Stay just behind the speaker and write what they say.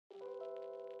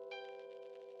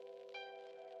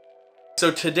So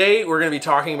today we're going to be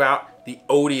talking about the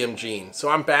Odium gene. So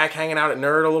I'm back hanging out at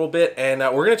Nerd a little bit, and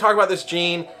we're going to talk about this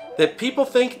gene that people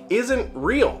think isn't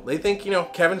real. They think, you know,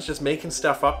 Kevin's just making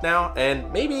stuff up now,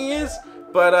 and maybe he is,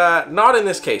 but not in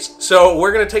this case. So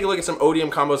we're going to take a look at some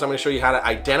Odium combos. I'm going to show you how to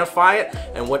identify it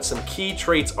and what some key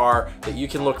traits are that you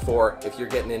can look for if you're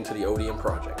getting into the Odium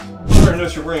project. I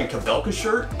noticed you're wearing a Kabelka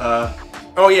shirt.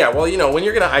 Oh yeah, well, you know, when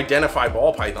you're going to identify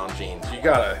ball python genes, you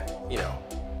gotta, you know,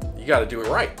 you gotta do it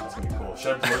right. That's gonna be cool.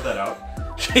 Should I blur that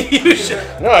out? You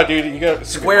should. No, dude, you got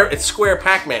square. It's square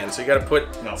Pac-Man, so you got to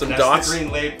put some dots.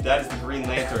 That is the Green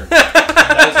Lantern.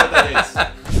 That is what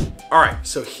that is. All right,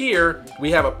 so here we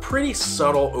have a pretty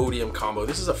subtle Odium combo.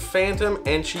 This is a Phantom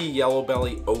Enchi Yellow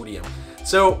Belly Odium.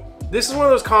 So this is one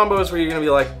of those combos where you're gonna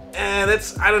be like,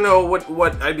 I don't know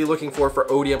what I'd be looking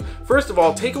for Odium. First of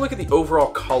all, take a look at the overall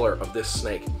color of this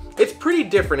snake. It's pretty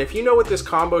different. If you know what this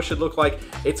combo should look like,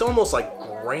 it's almost like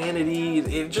granity.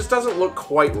 It just doesn't look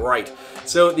quite right.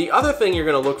 So the other thing you're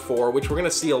going to look for, which we're going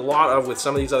to see a lot of with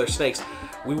some of these other snakes,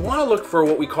 we want to look for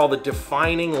what we call the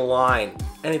defining line.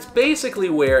 And it's basically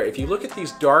where, if you look at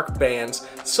these dark bands,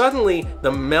 suddenly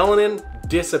the melanin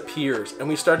disappears and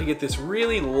we start to get this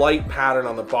really light pattern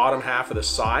on the bottom half of the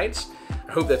sides.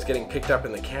 I hope that's getting picked up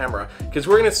in the camera, because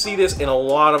we're going to see this in a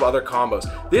lot of other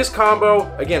combos. This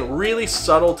combo, again, really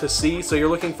subtle to see, so you're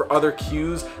looking for other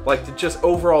cues, like the just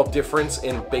overall difference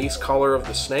in base color of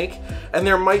the snake. And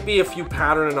there might be a few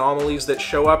pattern anomalies that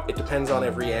show up. It depends on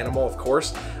every animal, of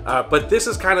course. But this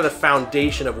is kind of the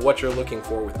foundation of what you're looking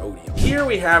for with Odium. Here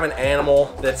we have an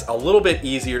animal that's a little bit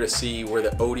easier to see where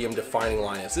the Odium defining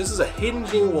line is. This is a Hidden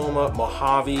Gene Woma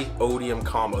Mojave Odium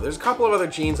combo. There's a couple of other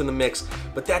genes in the mix,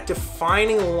 but that defining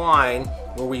line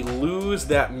where we lose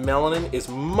that melanin is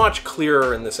much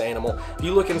clearer in this animal. If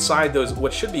you look inside those,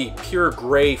 what should be pure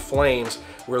gray flames,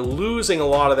 we're losing a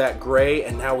lot of that gray,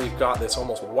 and now we've got this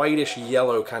almost whitish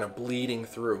yellow kind of bleeding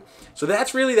through. So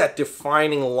that's really that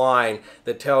defining line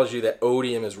that tells you that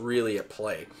Odium is really at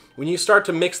play. When you start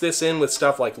to mix this in with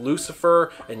stuff like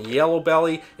Lucifer and Yellow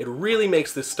Belly, it really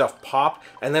makes this stuff pop,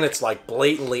 and then it's like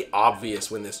blatantly obvious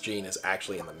when this gene is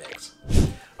actually in the mix.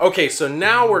 Okay, so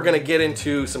now we're gonna get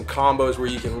into some combos where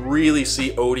you can really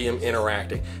see Odium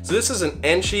interacting. So this is an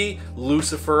Enchi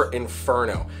Lucifer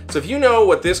Inferno. So if you know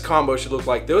what this combo should look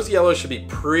like, those yellows should be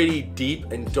pretty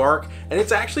deep and dark, and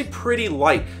it's actually pretty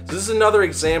light. So this is another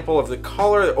example of the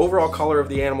color, the overall color of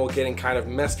the animal getting kind of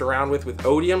messed around with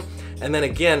Odium. And then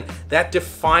again, that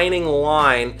defining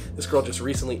line, this girl just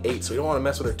recently ate, so you don't want to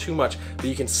mess with her too much, but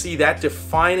you can see that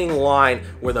defining line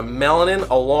where the melanin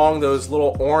along those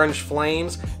little orange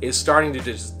flames is starting to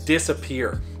just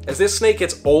disappear. As this snake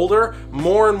gets older,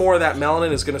 more and more of that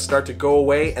melanin is going to start to go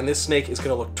away, and this snake is going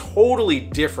to look totally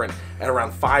different at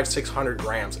around 500-600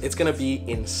 grams. It's going to be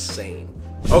insane.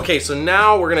 Okay, so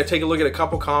now we're gonna take a look at a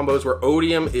couple combos where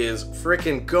Odium is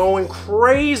freaking going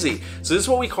crazy. So this is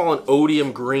what we call an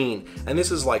Odium green. And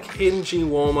this is like Hidden Gene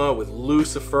Woma with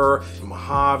Lucifer, and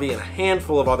Mojave, and a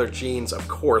handful of other genes, of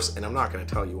course, and I'm not gonna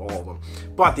tell you all of them.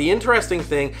 But the interesting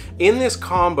thing, in this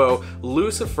combo,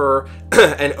 Lucifer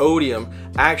and Odium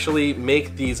actually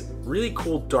make these really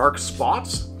cool dark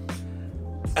spots.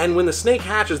 And when the snake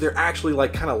hatches, they're actually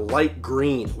like kind of light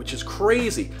green, which is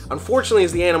crazy. Unfortunately,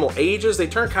 as the animal ages, they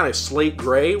turn kind of slate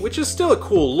gray, which is still a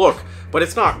cool look, but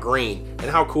it's not green. And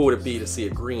how cool would it be to see a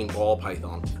green ball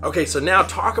python? Okay, so now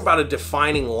talk about a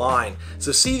defining line.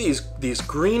 So see these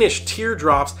greenish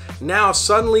teardrops, now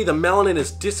suddenly the melanin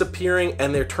is disappearing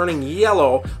and they're turning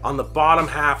yellow on the bottom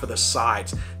half of the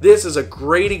sides. This is a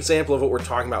great example of what we're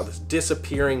talking about, this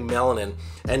disappearing melanin.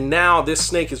 And now this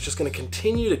snake is just gonna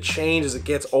continue to change as it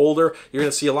gets older. You're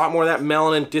gonna see a lot more of that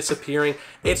melanin disappearing.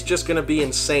 It's just gonna be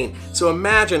insane. So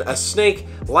imagine a snake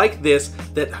like this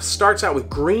that starts out with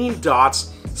green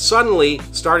dots, suddenly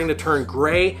starting to turn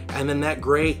gray, and then that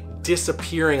gray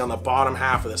disappearing on the bottom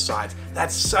half of the sides.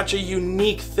 That's such a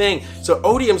unique thing. So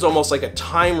Odium's almost like a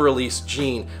time release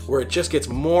gene where it just gets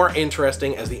more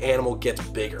interesting as the animal gets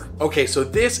bigger. Okay, so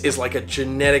this is like a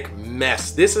genetic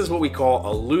mess. This is what we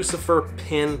call a Lucifer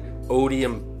Pin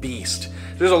Odium beast.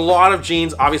 There's a lot of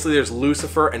genes. Obviously there's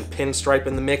Lucifer and pinstripe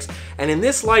in the mix, and in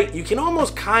this light you can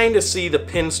almost kind of see the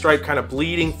pinstripe kind of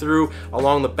bleeding through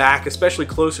along the back, especially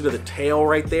closer to the tail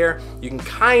right there. You can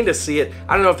kind of see it.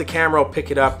 I don't know if the camera will pick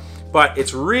it up, but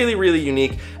it's really, really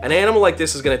unique. An animal like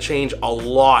this is going to change a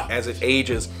lot as it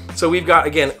ages. So we've got,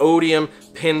 again, Odium,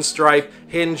 Pinstripe,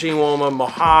 Hidden Genewoma,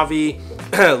 Mojave,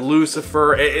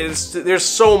 Lucifer. There's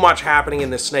so much happening in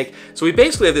this snake. So we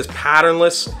basically have this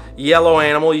patternless yellow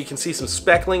animal. You can see some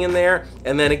speckling in there.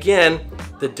 And then again,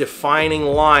 the defining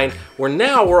line, where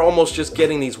now we're almost just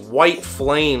getting these white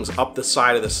flames up the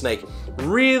side of the snake.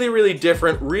 Really, really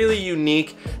different, really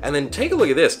unique. And then take a look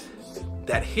at this.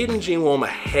 That Hidden Genewoma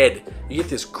head. You get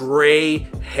this gray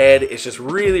head. It's just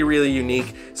really, really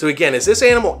unique. So again, as this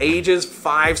animal ages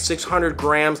 500-600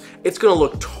 grams, it's gonna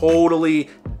look totally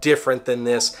different than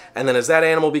this. And then as that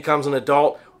animal becomes an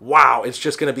adult, wow, it's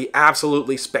just gonna be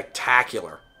absolutely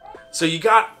spectacular. So you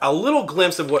got a little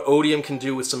glimpse of what Odium can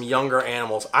do with some younger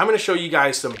animals. I'm going to show you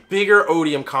guys some bigger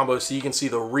Odium combos so you can see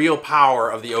the real power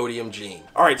of the Odium gene.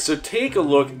 All right, so take a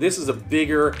look. This is a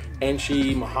bigger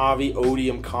Enchi Mojave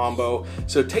Odium combo.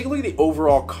 So take a look at the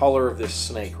overall color of this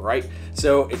snake, right?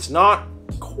 So it's not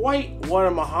quite what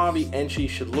a Mojave Enchi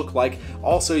should look like.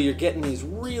 Also, you're getting these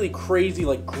really crazy,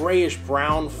 like grayish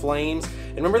brown flames.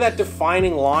 And remember that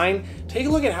defining line? Take a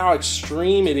look at how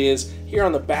extreme it is here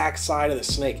on the back side of the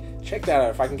snake. Check that out.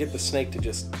 If I can get the snake to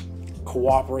just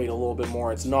cooperate a little bit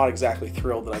more. It's not exactly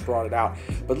thrilled that I brought it out.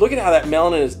 But look at how that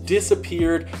melanin has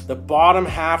disappeared. The bottom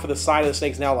half of the side of the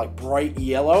snake is now like bright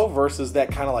yellow versus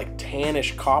that kind of like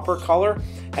tannish copper color.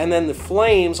 And then the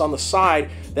flames on the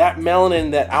side, that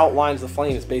melanin that outlines the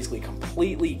flame is basically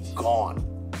completely gone.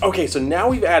 Okay, so now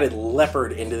we've added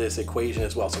leopard into this equation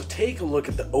as well. So take a look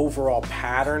at the overall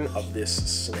pattern of this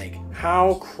snake.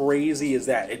 How crazy is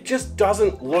that? It just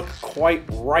doesn't look quite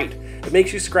right. It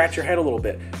makes you scratch your head a little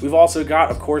bit. We've also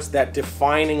got, of course, that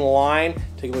defining line.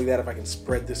 Take a look at that if I can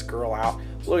spread this girl out.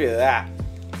 Look at that.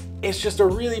 It's just a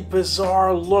really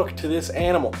bizarre look to this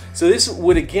animal. So this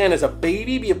would, again, as a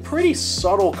baby, be a pretty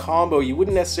subtle combo. You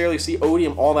wouldn't necessarily see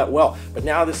Odium all that well. But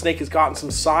now the snake has gotten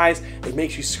some size. It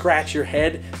makes you scratch your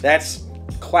head. That's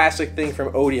a classic thing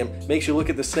from Odium. Makes you look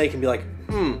at the snake and be like,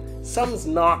 something's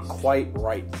not quite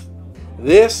right.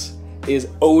 This is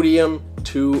Odium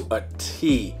to a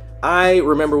T. I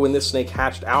remember when this snake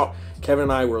hatched out, Kevin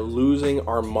and I were losing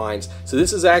our minds. So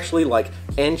this is actually like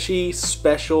Enchi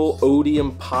special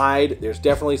Odium pied. There's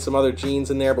definitely some other genes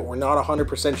in there, but we're not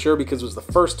 100% sure because it was the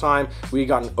first time we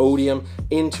got an Odium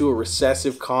into a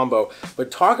recessive combo. But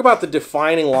talk about the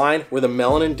defining line where the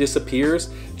melanin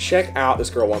disappears. Check out, this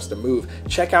girl wants to move.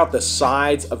 Check out the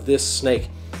sides of this snake.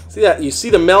 See that? You see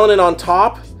the melanin on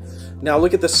top? Now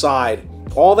look at the side.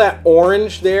 All that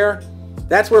orange there,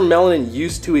 that's where melanin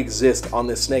used to exist on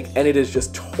this snake, and it has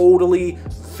just totally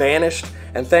vanished.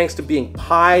 And thanks to being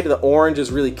pied, the orange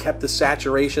has really kept the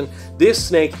saturation. This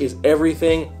snake is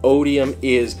everything Odium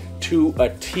is to a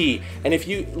T. And if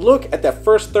you look at that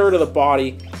first third of the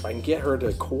body, if I can get her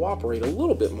to cooperate a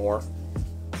little bit more,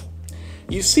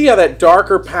 you see how that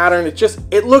darker pattern,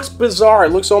 it looks bizarre.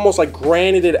 It looks almost like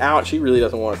granited out. She really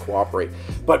doesn't want to cooperate.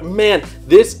 But man,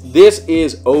 this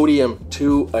is Odium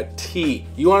to a T.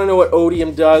 You want to know what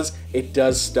Odium does? It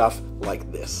does stuff like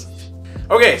this.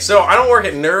 Okay, so I don't work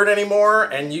at Nerd anymore,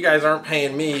 and you guys aren't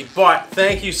paying me, but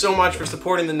thank you so much for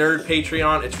supporting the Nerd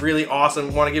Patreon. It's really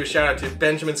awesome. Want to give a shout out to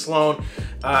Benjamin Sloan,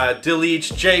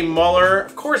 Dilich, Jay Muller,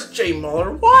 of course Jay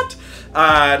Muller, what?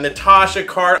 Natasha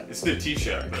Cart. It's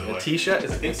Natisha, by the way. Natisha?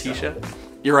 Is it Natisha? So.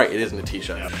 You're right, it is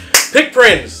Natisha. Yeah. Pick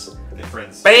Prince! Pick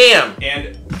Prince. Bam!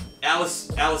 And Alice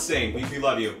Sane, we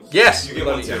love you. Yes, you we get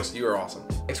love one you. too. You are awesome.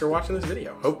 Thanks for watching this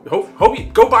video. Hope you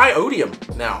go buy Odium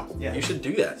now. Yeah. You should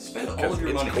do that. Spend all of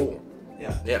your money. It's cool.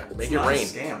 Yeah. Yeah, make It's it not a rain.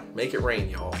 scam. Make it rain,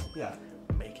 y'all. Yeah.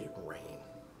 Make it rain.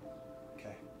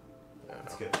 Okay.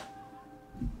 That's good.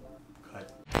 Cut.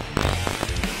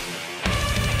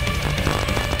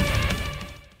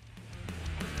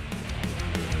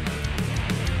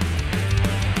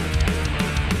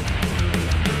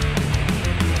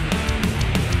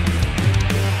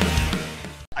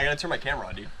 I gotta turn my camera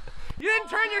on, dude. You didn't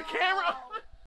turn your camera on!